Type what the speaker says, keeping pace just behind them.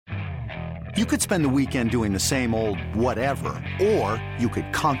You could spend the weekend doing the same old whatever, or you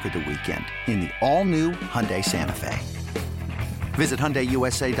could conquer the weekend in the all-new Hyundai Santa Fe. Visit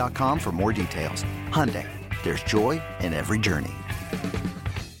HyundaiUSA.com for more details. Hyundai, there's joy in every journey.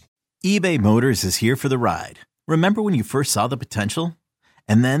 eBay Motors is here for the ride. Remember when you first saw the potential?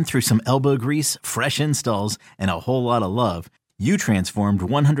 And then through some elbow grease, fresh installs, and a whole lot of love, you transformed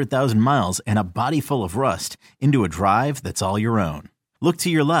 100,000 miles and a body full of rust into a drive that's all your own. Look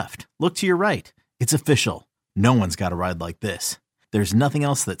to your left. Look to your right. It's official. No one's got a ride like this. There's nothing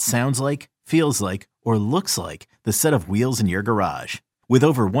else that sounds like, feels like, or looks like the set of wheels in your garage. With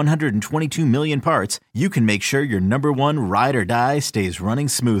over 122 million parts, you can make sure your number one ride or die stays running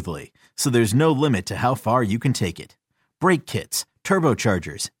smoothly. So there's no limit to how far you can take it. Brake kits,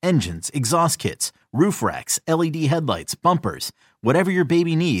 turbochargers, engines, exhaust kits, roof racks, LED headlights, bumpers, whatever your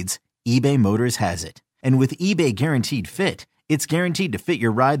baby needs, eBay Motors has it. And with eBay Guaranteed Fit, it's guaranteed to fit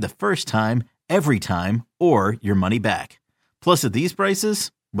your ride the first time, every time, or your money back. Plus, at these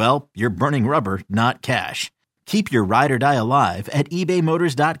prices, well, you're burning rubber, not cash. Keep your ride or die alive at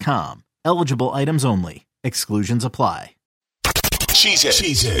ebaymotors.com. Eligible items only. Exclusions apply.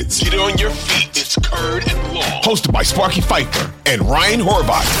 Cheeseheads. Get on your feet. It's Curd and Long. Hosted by Sparky Fifer and Ryan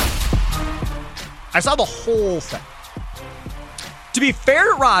Horvath. I saw the whole thing. To be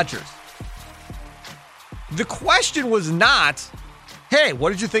fair to Rodgers, the question was not, hey,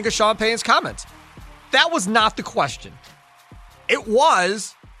 what did you think of Sean Payton's comments? That was not the question. It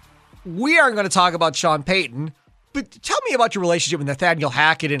was, we aren't going to talk about Sean Payton, but tell me about your relationship with Nathaniel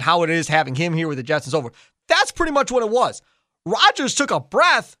Hackett and how it is having him here with the Jets and so forth. That's pretty much what it was. Rodgers took a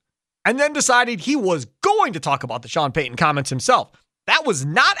breath and then decided he was going to talk about the Sean Payton comments himself. That was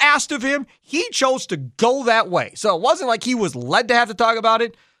not asked of him. He chose to go that way. So it wasn't like he was led to have to talk about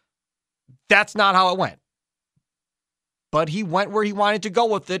it. That's not how it went. But he went where he wanted to go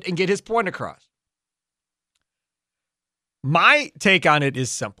with it and get his point across. My take on it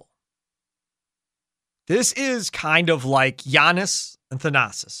is simple. This is kind of like Giannis and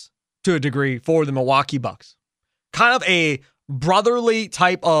Thanasis to a degree for the Milwaukee Bucks. Kind of a brotherly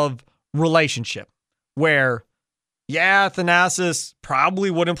type of relationship where, yeah, Thanasis probably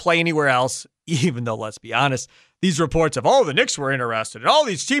wouldn't play anywhere else, even though, let's be honest, these reports of, the Knicks were interested and all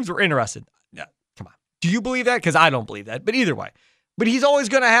these teams were interested. Yeah, come on. Do you believe that? Because I don't believe that. But either way. But he's always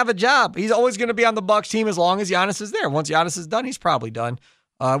going to have a job. He's always going to be on the Bucks team as long as Giannis is there. Once Giannis is done, he's probably done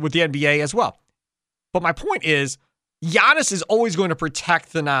with the NBA as well. But my point is, Giannis is always going to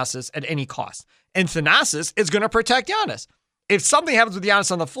protect Thanasis at any cost. And Thanasis is going to protect Giannis. If something happens with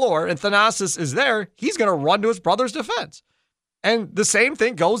Giannis on the floor and Thanasis is there, he's going to run to his brother's defense. And the same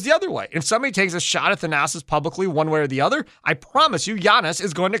thing goes the other way. If somebody takes a shot at Thanasis publicly one way or the other, I promise you Giannis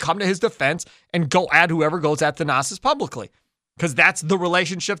is going to come to his defense and go at whoever goes at Thanasis publicly. Because that's the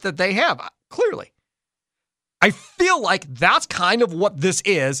relationship that they have, clearly. I feel like that's kind of what this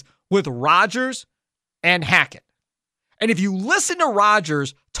is with Rodgers and Hackett. And if you listen to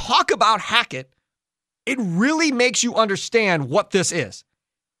Rodgers talk about Hackett, it really makes you understand what this is.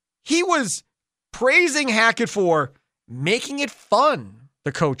 He was praising Hackett for making it fun,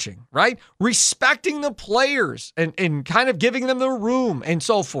 the coaching, right? Respecting the players and kind of giving them the room and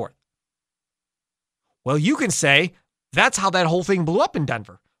so forth. Well, you can say that's how that whole thing blew up in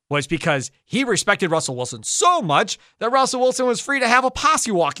Denver, was because he respected Russell Wilson so much that Russell Wilson was free to have a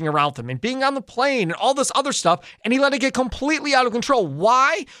posse walking around him and being on the plane and all this other stuff, and he let it get completely out of control.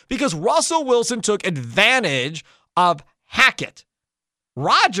 Why? Because Russell Wilson took advantage of Hackett.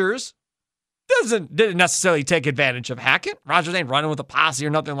 Rodgers didn't necessarily take advantage of Hackett. Rodgers ain't running with a posse or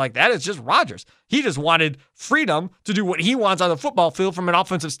nothing like that. It's just Rodgers. He just wanted freedom to do what he wants on the football field from an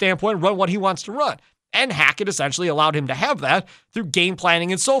offensive standpoint, run what he wants to run. And Hackett essentially allowed him to have that through game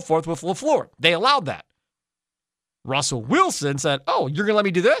planning and so forth with LaFleur. They allowed that. Russell Wilson said, you're going to let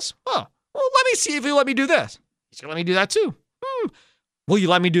me do this? Well, let me see if you let me do this. He's going to let me do that too. Will you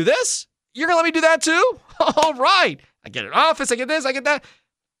let me do this? You're going to let me do that too? All right. I get an office, I get this, I get that.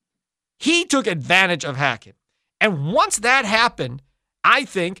 He took advantage of Hackett. And once that happened, I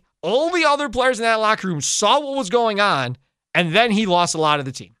think all the other players in that locker room saw what was going on, and then he lost a lot of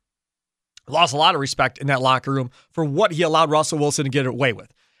the team. Lost a lot of respect in that locker room for what he allowed Russell Wilson to get away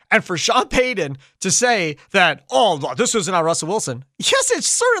with. And for Sean Payton to say that, this isn't on Russell Wilson. Yes, it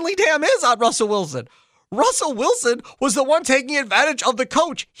certainly damn is on Russell Wilson. Russell Wilson was the one taking advantage of the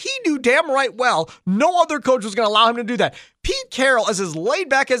coach. He knew damn right well no other coach was going to allow him to do that. Pete Carroll is as laid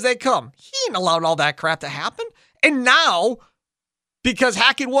back as they come. He ain't allowed all that crap to happen. And now, because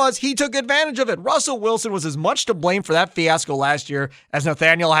Hackett he took advantage of it. Russell Wilson was as much to blame for that fiasco last year as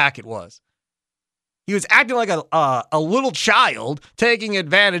Nathaniel Hackett was. He was acting like a little child, taking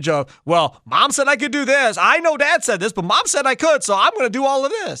advantage of, well, mom said I could do this. I know dad said this, but mom said I could, so I'm going to do all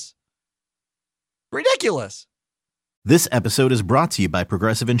of this. Ridiculous. This episode is brought to you by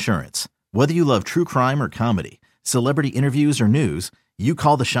Progressive Insurance. Whether you love true crime or comedy, celebrity interviews or news, you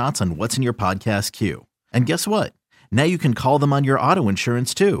call the shots on what's in your podcast queue. And guess what? Now you can call them on your auto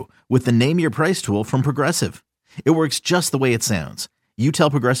insurance too with the Name Your Price tool from Progressive. It works just the way it sounds. You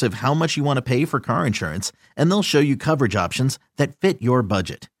tell Progressive how much you want to pay for car insurance, and they'll show you coverage options that fit your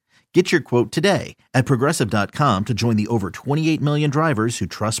budget. Get your quote today at Progressive.com to join the over 28 million drivers who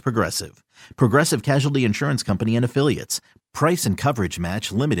trust Progressive. Progressive Casualty Insurance Company and Affiliates. Price and coverage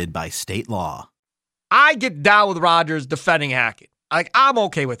match limited by state law. I get down with Rodgers defending Hackett. I'm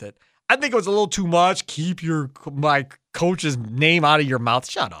okay with it. I think it was a little too much. Keep my coach's name out of your mouth.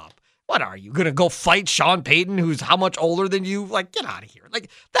 Shut up. What are you, going to go fight Sean Payton, who's how much older than you? Get out of here.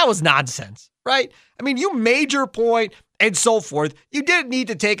 That was nonsense, right? I mean, you made your point and so forth. You didn't need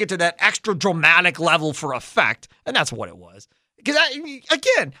to take it to that extra dramatic level for effect, and that's what it was. Because,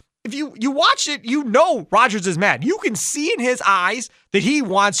 again, if you watch it, you know Rodgers is mad. You can see in his eyes that he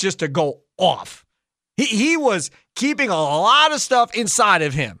wants just to go off. He was keeping a lot of stuff inside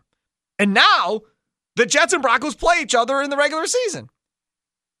of him. And now the Jets and Broncos play each other in the regular season.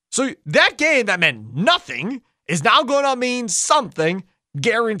 So that game that meant nothing is now going to mean something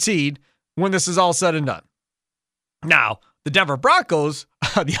guaranteed when this is all said and done. Now, the Denver Broncos,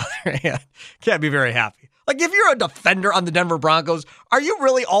 on the other hand, can't be very happy. If you're a defender on the Denver Broncos, are you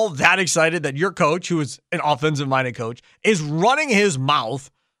really all that excited that your coach, who is an offensive-minded coach, is running his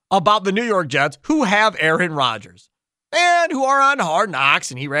mouth about the New York Jets, who have Aaron Rodgers and who are on Hard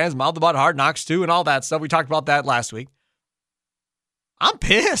Knocks, and he ran his mouth about Hard Knocks too and all that stuff. We talked about that last week. I'm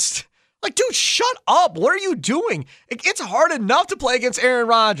pissed. Dude, shut up. What are you doing? It's hard enough to play against Aaron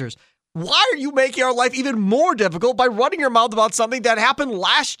Rodgers. Why are you making our life even more difficult by running your mouth about something that happened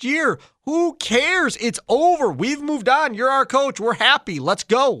last year? Who cares? It's over. We've moved on. You're our coach. We're happy. Let's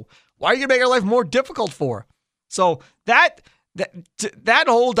go. Why are you going to make our life more difficult for? So that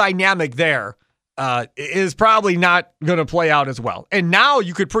whole dynamic there is probably not going to play out as well. And now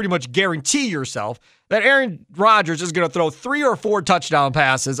you could pretty much guarantee yourself that Aaron Rodgers is going to throw 3 or 4 touchdown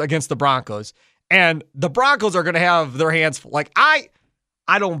passes against the Broncos. And the Broncos are going to have their hands full.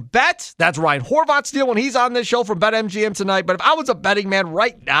 I don't bet. That's Ryan Horvath's deal when he's on this show from BetMGM tonight. But if I was a betting man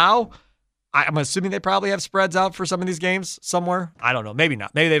right now, I'm assuming they probably have spreads out for some of these games somewhere. I don't know. Maybe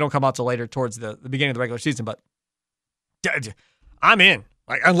not. Maybe they don't come out till later towards the beginning of the regular season. But I'm in.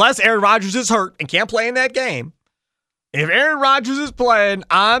 Unless Aaron Rodgers is hurt and can't play in that game, if Aaron Rodgers is playing,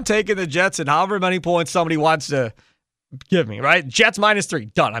 I'm taking the Jets and however many points somebody wants to give me, right? Jets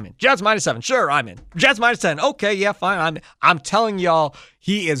 -3. Done. I'm in. Jets -7. Sure, I'm in. Jets -10. Okay, yeah, fine. I'm telling y'all,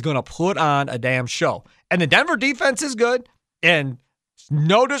 he is going to put on a damn show. And the Denver defense is good. And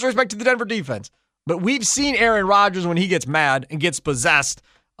no disrespect to the Denver defense, but we've seen Aaron Rodgers when he gets mad and gets possessed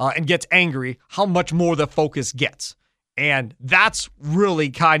and gets angry, how much more the focus gets. And that's really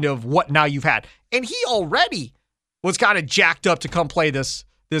kind of what now you've had. And he already was kind of jacked up to come play this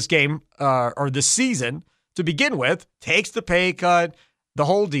game or this season to begin with, takes the pay cut, the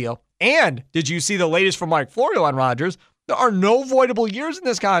whole deal. And did you see the latest from Mike Florio on Rodgers? There are no voidable years in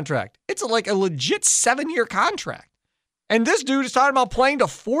this contract. It's a legit 7-year contract. And this dude is talking about playing to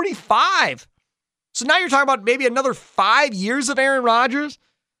 45. So now you're talking about maybe another 5 years of Aaron Rodgers?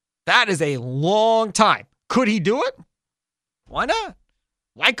 That is a long time. Could he do it? Why not?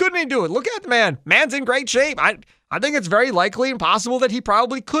 Why couldn't he do it? Look at the man. Man's in great shape. I think it's very likely and possible that he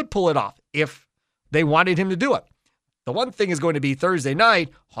probably could pull it off if they wanted him to do it. The one thing is going to be Thursday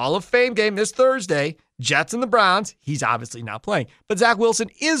night, Hall of Fame game this Thursday, Jets and the Browns. He's obviously not playing, but Zach Wilson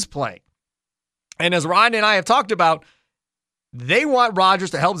is playing. And as Ryan and I have talked about, they want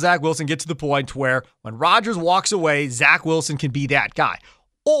Rodgers to help Zach Wilson get to the point where when Rodgers walks away, Zach Wilson can be that guy.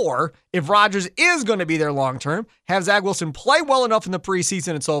 Or if Rodgers is going to be there long-term, have Zach Wilson play well enough in the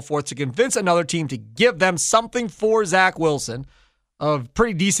preseason and so forth to convince another team to give them something for Zach Wilson of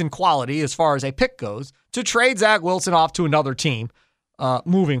pretty decent quality as far as a pick goes to trade Zach Wilson off to another team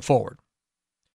moving forward.